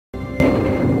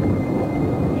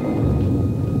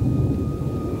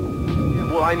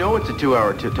Well, I know it's a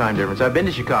 2-hour time difference. I've been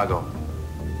to Chicago.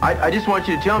 I just want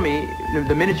you to tell me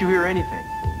the minute you hear anything.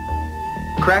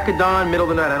 Crack of dawn, middle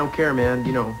of the night, I don't care, man,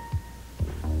 you know.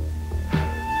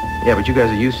 Yeah, but you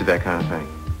guys are used to that kind of thing.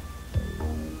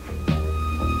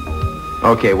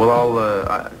 Okay,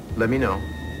 well, let me know.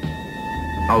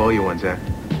 I'll owe you one, Zach.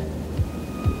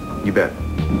 You bet.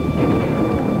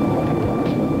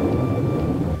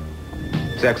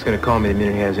 Zach's gonna call me the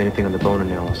minute he has anything on the bone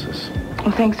analysis. Well,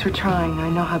 thanks for trying. I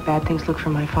know how bad things look for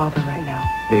my father right now.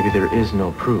 Baby, there is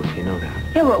no proof. You know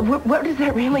that. Yeah, well, what does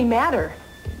that really matter?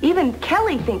 Even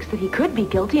Kelly thinks that he could be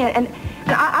guilty, and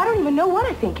I don't even know what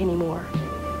I think anymore.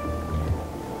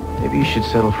 Maybe you should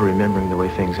settle for remembering the way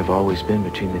things have always been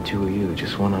between the two of you,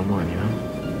 just one-on-one, you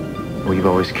know? The way you've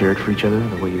always cared for each other,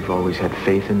 the way you've always had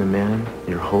faith in the man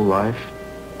your whole life.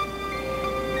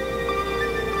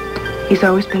 He's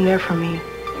always been there for me.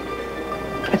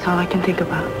 That's all I can think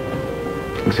about.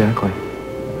 Exactly.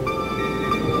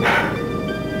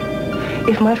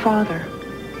 If my father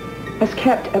has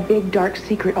kept a big, dark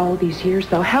secret all these years,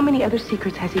 though, how many other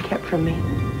secrets has he kept from me?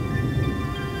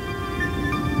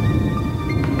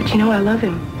 But you know, I love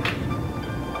him.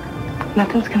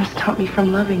 Nothing's gonna stop me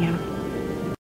from loving him.